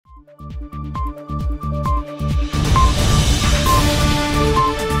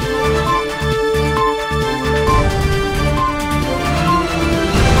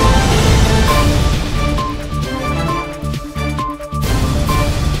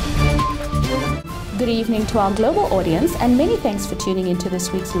Good evening to our global audience, and many thanks for tuning into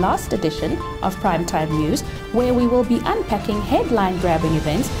this week's last edition of Primetime News, where we will be unpacking headline-grabbing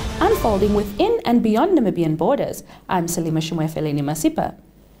events unfolding within and beyond Namibian borders. I'm Salima Shumwefeleni Masipa.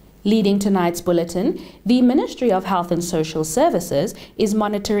 Leading tonight's bulletin, the Ministry of Health and Social Services is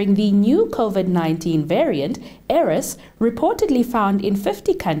monitoring the new COVID-19 variant, Eris, reportedly found in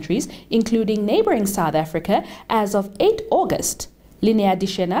 50 countries, including neighboring South Africa, as of 8 August. Linnea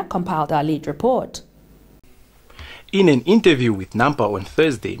Dishena compiled our lead report. In an interview with Nampa on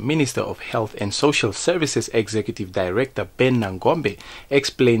Thursday, Minister of Health and Social Services Executive Director Ben Nangombe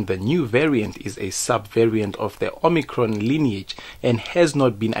explained the new variant is a subvariant of the Omicron lineage and has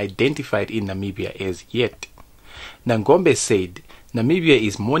not been identified in Namibia as yet. Nangombe said Namibia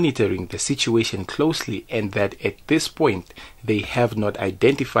is monitoring the situation closely and that at this point they have not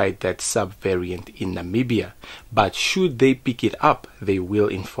identified that subvariant in Namibia, but should they pick it up, they will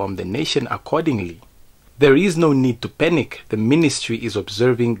inform the nation accordingly. There is no need to panic. The ministry is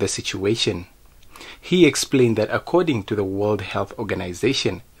observing the situation. He explained that according to the World Health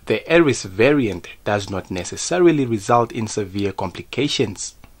Organization, the Eris variant does not necessarily result in severe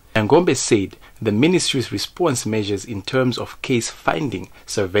complications. Nangombe said the ministry's response measures in terms of case finding,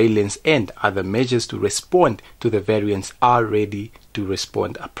 surveillance and other measures to respond to the variants are ready to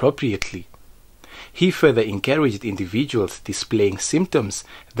respond appropriately. He further encouraged individuals displaying symptoms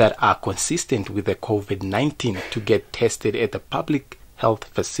that are consistent with the COVID-19 to get tested at the public health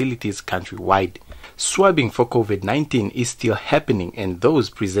facilities countrywide. Swabbing for COVID-19 is still happening, and those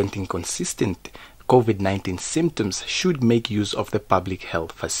presenting consistent COVID-19 symptoms should make use of the public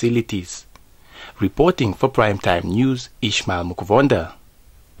health facilities. Reporting for Primetime News, Ishmael Mukvonda.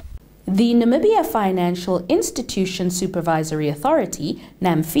 The Namibia Financial Institution Supervisory Authority,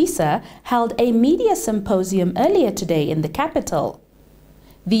 NAMFISA, held a media symposium earlier today in the capital.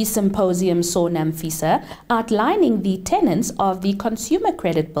 The symposium saw NAMFISA outlining the tenets of the Consumer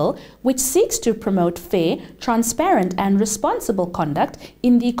Credit Bill, which seeks to promote fair, transparent and responsible conduct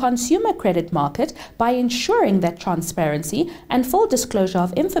in the consumer credit market by ensuring that transparency and full disclosure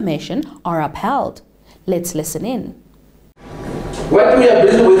of information are upheld. Let's listen in. What we are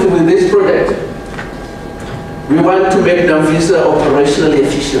busy with this project, we want to make NAMFISA operationally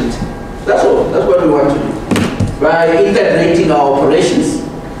efficient. That's all. That's what we want to do. By integrating our operations,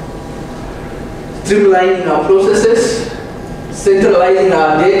 streamlining our processes, centralizing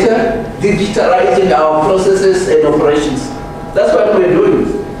our data, digitalizing our processes and operations. That's what we're doing.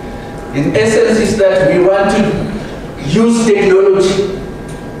 In essence, is that we want to use technology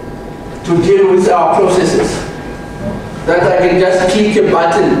to deal with our processes. That I can just click a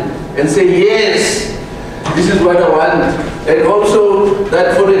button and say, yes, this is what I want. And also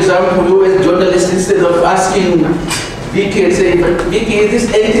that, for example, you as journalists, instead of asking Vicky and say, Vicky, is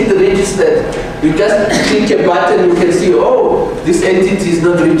this entity registered? You just click a button, you can see, oh, this entity is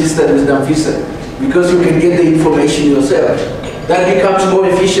not registered with NAMFISA, because you can get the information yourself. That becomes more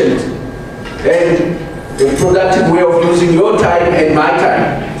efficient and a productive way of using your time and my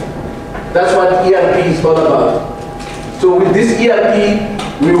time. That's what ERP is all about. So with this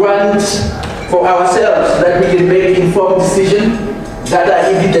ERP, we want for ourselves that we can make informed decisions that are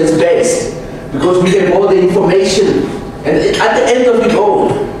evidence-based, because we have all the information. And at the end of it all,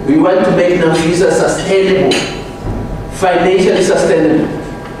 we want to make NAMFISA sustainable, financially sustainable,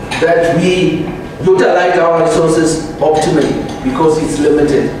 that we utilize our resources optimally, because it's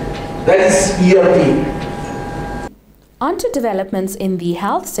limited. That is ERP. On to developments in the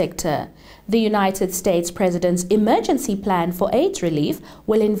health sector. The United States President's emergency plan for AIDS relief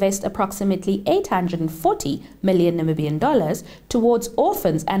will invest approximately 840 million Namibian dollars towards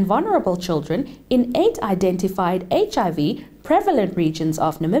orphans and vulnerable children in 8 identified HIV prevalent regions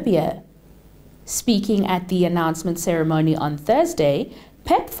of Namibia. Speaking at the announcement ceremony on Thursday,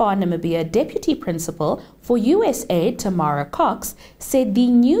 PEPFAR Namibia Deputy Principal for USAID Tamara Cox said the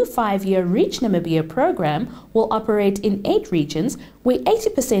new 5-year Reach Namibia program will operate in 8 regions where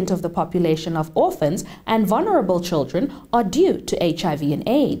 80% of the population of orphans and vulnerable children are due to HIV and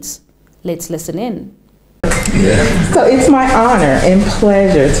AIDS. Let's listen in. So it's my honor and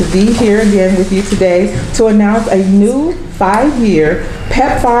pleasure to be here again with you today to announce a new 5-year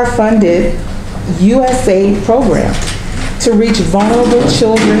PEPFAR-funded USAID program to reach vulnerable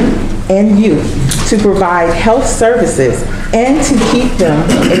children and youth, to provide health services, and to keep them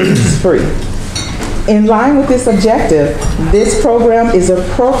AIDS-free. In line with this objective, this program is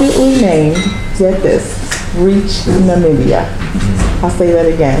appropriately named, get this, Reach Namibia. I'll say that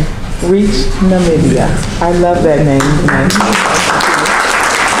again, Reach Namibia. I love that name.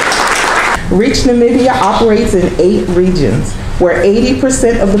 Reach Namibia operates in 8 regions where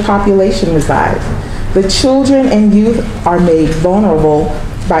 80% of the population resides. The children and youth are made vulnerable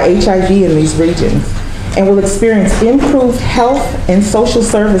by HIV in these regions and will experience improved health and social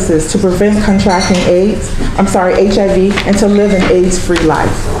services to prevent contracting HIV and to live an AIDS-free life.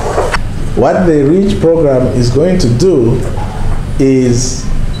 What the REACH program is going to do is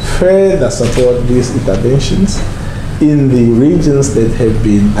further support these interventions in the regions that have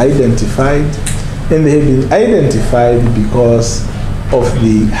been identified, and they have been identified because of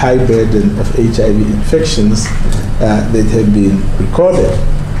the high burden of HIV infections that have been recorded.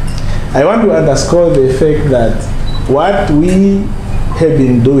 I want to underscore the fact that what we have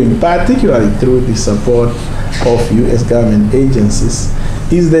been doing, particularly through the support of U.S. government agencies,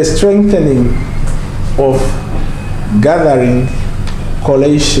 is the strengthening of gathering,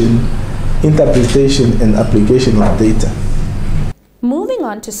 collation, interpretation, and application of data. Moving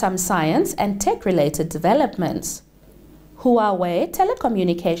on to some science and tech-related developments. Huawei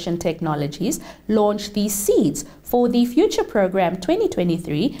Telecommunication Technologies launched the Seeds for the Future Program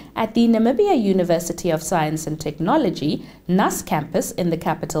 2023 at the Namibia University of Science and Technology, NUS campus in the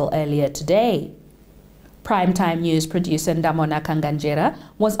capital earlier today. Primetime News producer Ndamona Kanganjera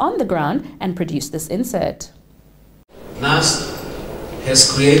was on the ground and produced this insert. NUS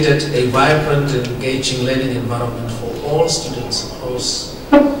has created a vibrant and engaging learning environment for all students across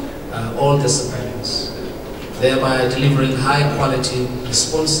all disciplines, thereby delivering high-quality,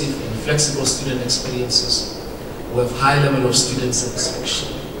 responsive, and flexible student experiences with high level of student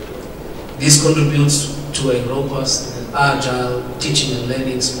satisfaction. This contributes to a robust and agile teaching and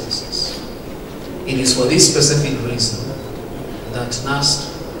learning spaces. It is for this specific reason that NUST,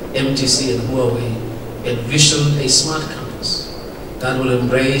 MTC, and Huawei envision a smart campus that will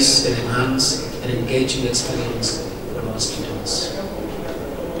embrace and enhance an engaging experience for our students.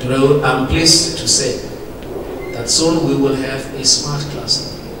 Today, I'm pleased to say that soon we will have a smart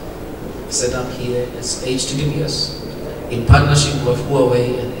classroom set up here at HTTPS in partnership with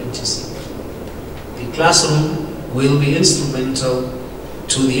Huawei and MTC. The classroom will be instrumental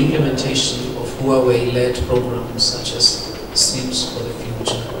to the implementation of Huawei-led programs such as SLIMS for the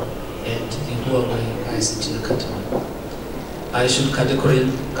Future and the Huawei ICT Academy. I should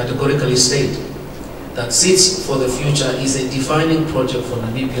categorically state that Seeds for the Future is a defining project for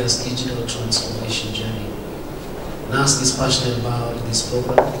Namibia's digital transformation journey. NUST is passionate about this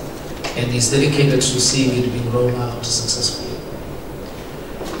program and is dedicated to seeing it being rolled out successfully.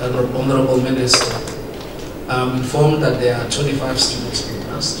 Honorable Minister, I'm informed that there are 25 students in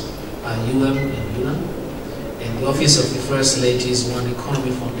NUST, UM and UNAM, and the Office of the First Lady is one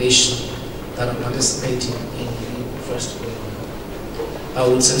economy foundation that are participating in the first program. I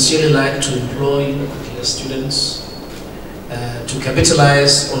would sincerely like to employ the students to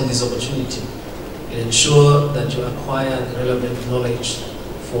capitalize on this opportunity and ensure that you acquire the relevant knowledge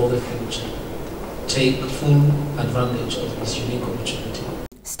for the future. Take full advantage of this unique opportunity.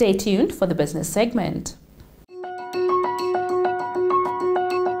 Stay tuned for the business segment.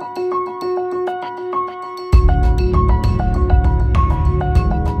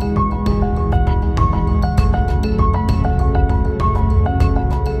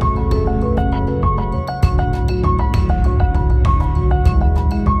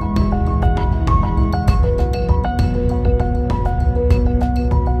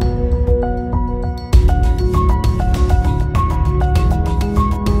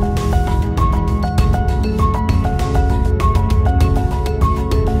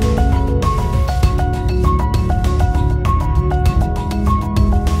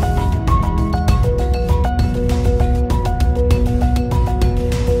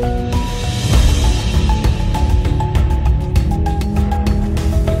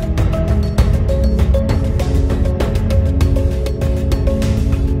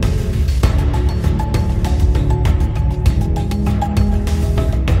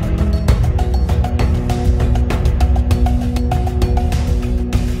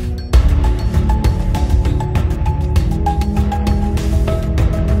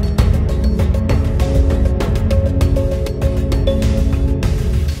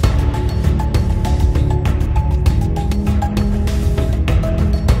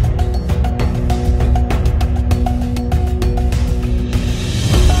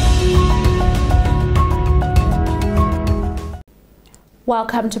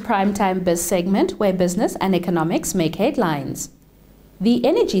 Welcome to Primetime Biz segment, where business and economics make headlines. The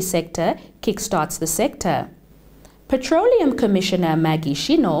energy sector kickstarts the sector. Petroleum Commissioner Maggie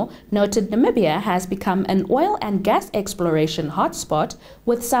Shino noted Namibia has become an oil and gas exploration hotspot,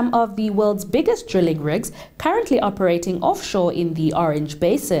 with some of the world's biggest drilling rigs currently operating offshore in the Orange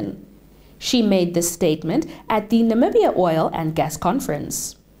Basin. She made this statement at the Namibia Oil and Gas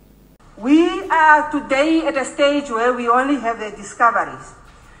Conference. We are today at a stage where we only have the discoveries.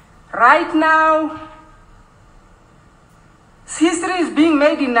 Right now, history is being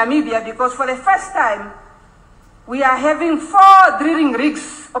made in Namibia because for the first time, we are having 4 drilling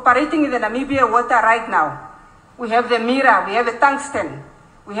rigs operating in the Namibia water right now. We have the Mira, we have the Tungsten,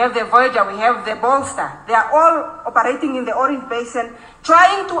 we have the Voyager, we have the Bolster. They are all operating in the Orange Basin,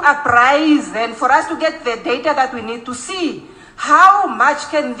 trying to apprise then for us to get the data that we need to see how much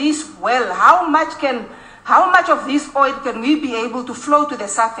can this well, how much of this oil can we be able to flow to the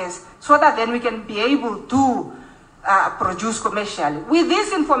surface so that then we can be able to produce commercially. With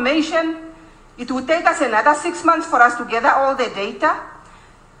this information, it will take us another 6 months for us to gather all the data.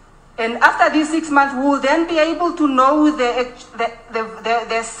 And after these 6 months, we will then be able to know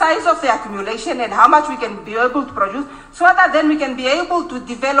the size of the accumulation and how much we can be able to produce so that then we can be able to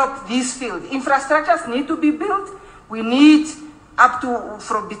develop this field. Infrastructures need to be built. We need up to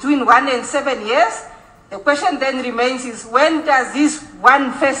from between 1 and 7 years. The question then remains is when does this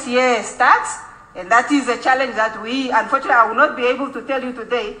first year start? And that is a challenge that we, unfortunately, I will not be able to tell you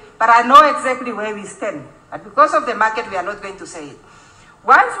today, but I know exactly where we stand. But because of the market, we are not going to say it.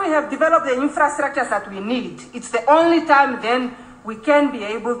 Once we have developed the infrastructures that we need, it's the only time then we can be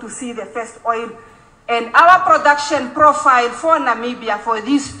able to see the first oil. And our production profile for Namibia, for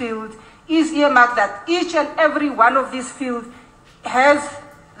this field, is earmarked that each and every one of these fields has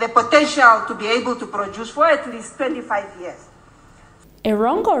the potential to be able to produce for at least 25 years.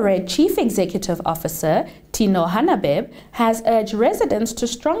 Erongo Red Chief Executive Officer Tino Hanabeb has urged residents to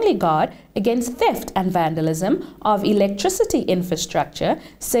strongly guard against theft and vandalism of electricity infrastructure,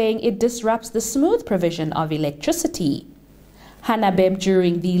 saying it disrupts the smooth provision of electricity. Hanabeb,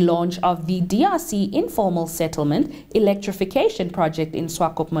 during the launch of the DRC Informal Settlement Electrification Project in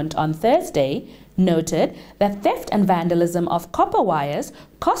Swakopmund on Thursday, noted that theft and vandalism of copper wires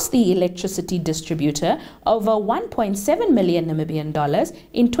cost the electricity distributor over 1.7 million Namibian dollars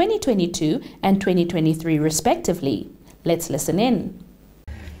in 2022 and 2023 respectively. Let's listen in.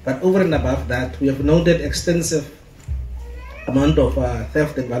 But over and above that, we have noted extensive amount of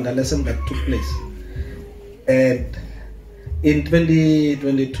theft and vandalism that took place. And in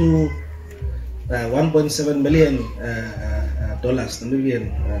 2022, 1.7 million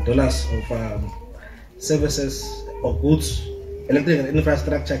Namibian dollars of services or goods, electrical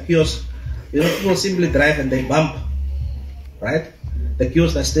infrastructure, kiosks. You know, people simply drive and they bump, right? The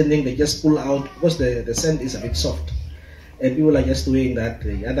kiosks are standing, they just pull out because the sand is a bit soft. And people are just doing that.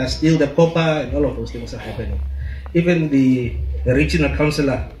 The others steal the copper and all of those things are happening. Even the regional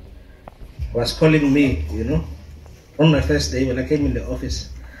councillor was calling me, you know, on my first day when I came in the office.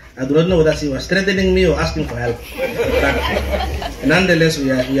 I do not know whether she was threatening me or asking for help. But nonetheless, we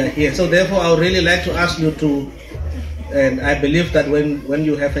are here. So therefore, I would really like to ask you to, and I believe that when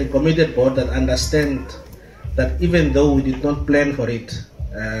you have a committed board that understand that even though we did not plan for it,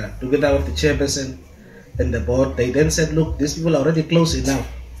 together with the chairperson and the board, they then said, look, these people are already close enough.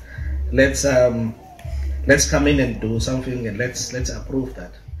 Let's come in and do something and let's approve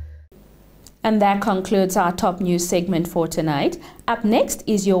that. And that concludes our top news segment for tonight. Up next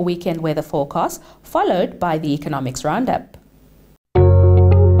is your weekend weather forecast, followed by the economics roundup.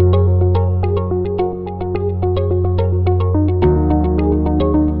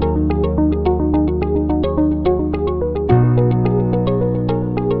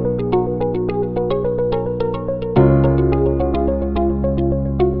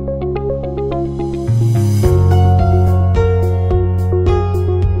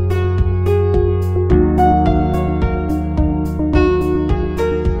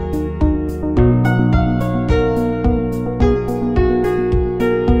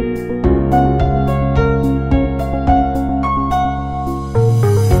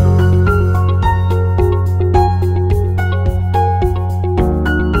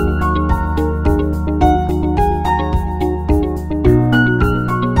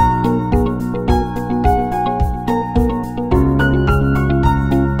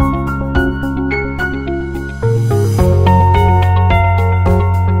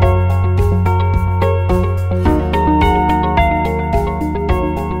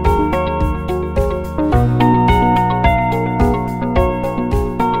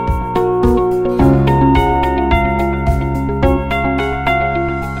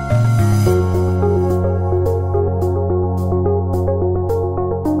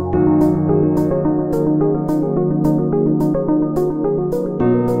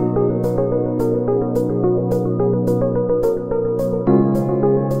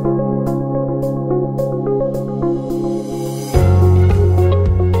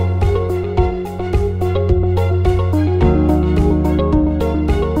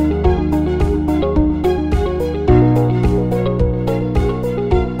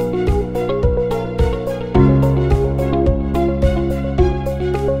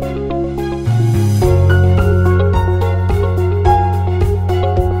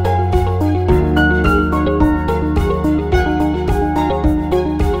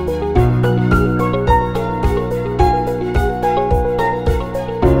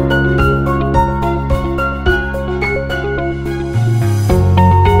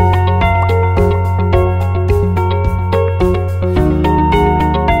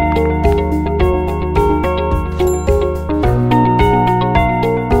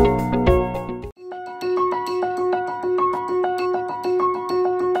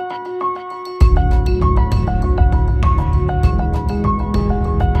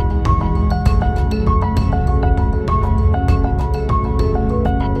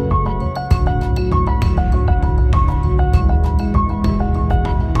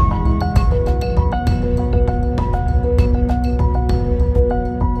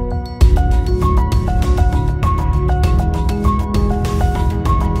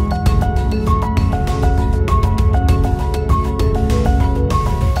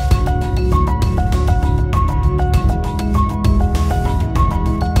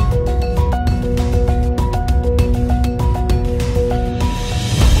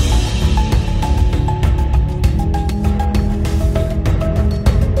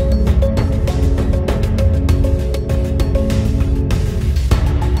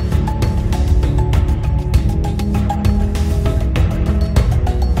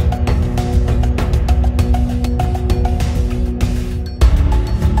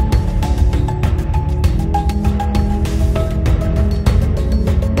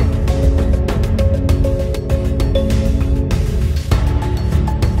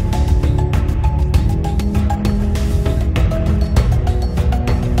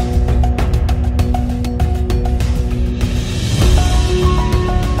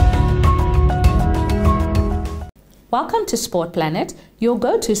 Welcome to Sport Planet, your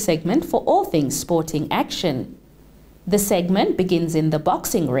go-to segment for all things sporting action. The segment begins in the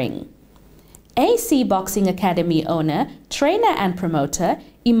boxing ring. AC Boxing Academy owner, trainer and promoter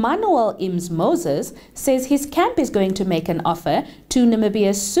Emmanuel Ims Moses says his camp is going to make an offer to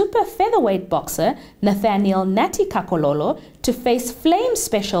Namibia's super featherweight boxer Nathaniel Natty Kakololo to face Flame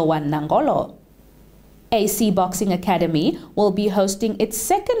Special One Nangolo. AC Boxing Academy will be hosting its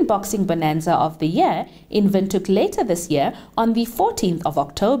second boxing bonanza of the year in Windhoek later this year on the 14th of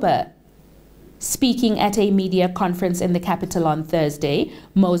October. Speaking at a media conference in the capital on Thursday,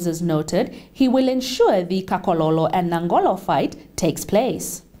 Moses noted he will ensure the Kakololo and Nangolo fight takes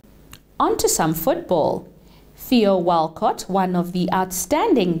place. On to some football. Theo Walcott, one of the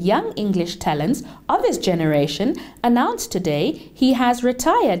outstanding young English talents of his generation, announced today he has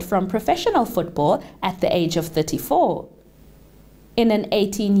retired from professional football at the age of 34. In an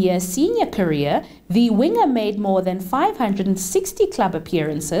 18-year senior career, the winger made more than 560 club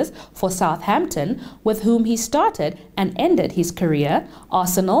appearances for Southampton, with whom he started and ended his career,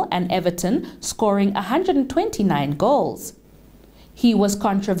 Arsenal and Everton, scoring 129 goals. He was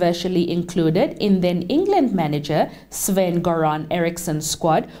controversially included in then England manager Sven-Göran Eriksson's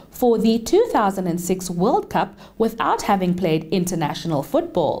squad for the 2006 World Cup without having played international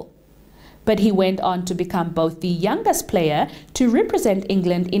football. But he went on to become both the youngest player to represent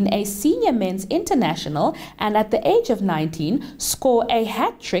England in a senior men's international and at the age of 19 score a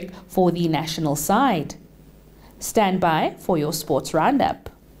hat-trick for the national side. Stand by for your sports roundup.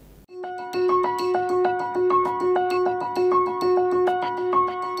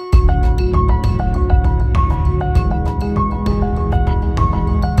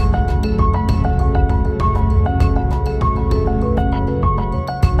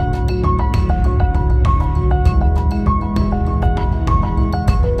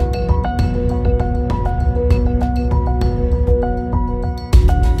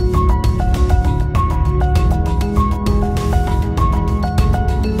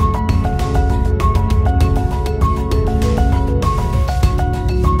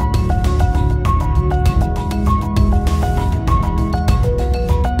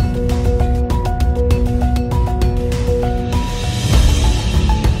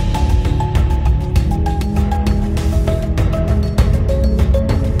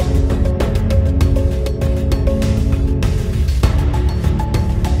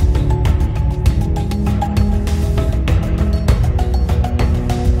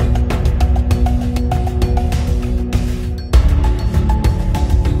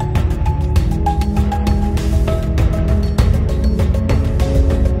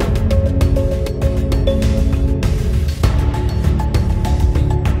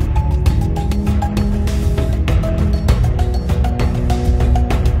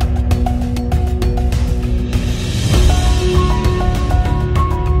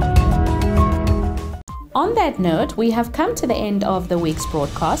 On that note, we have come to the end of the week's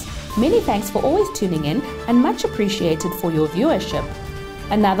broadcast. Many thanks for always tuning in and much appreciated for your viewership.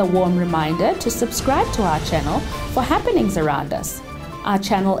 Another warm reminder to subscribe to our channel for happenings around us. Our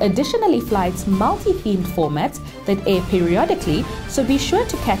channel additionally flights multi-themed formats that air periodically, so be sure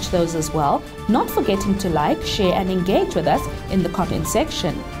to catch those as well, not forgetting to like, share and engage with us in the comment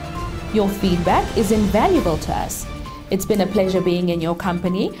section. Your feedback is invaluable to us. It's been a pleasure being in your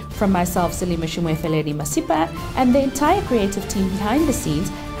company. From myself, Salima Shumwefeledi Masipa, and the entire creative team behind the scenes,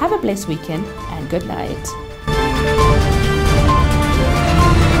 have a blessed weekend and good night.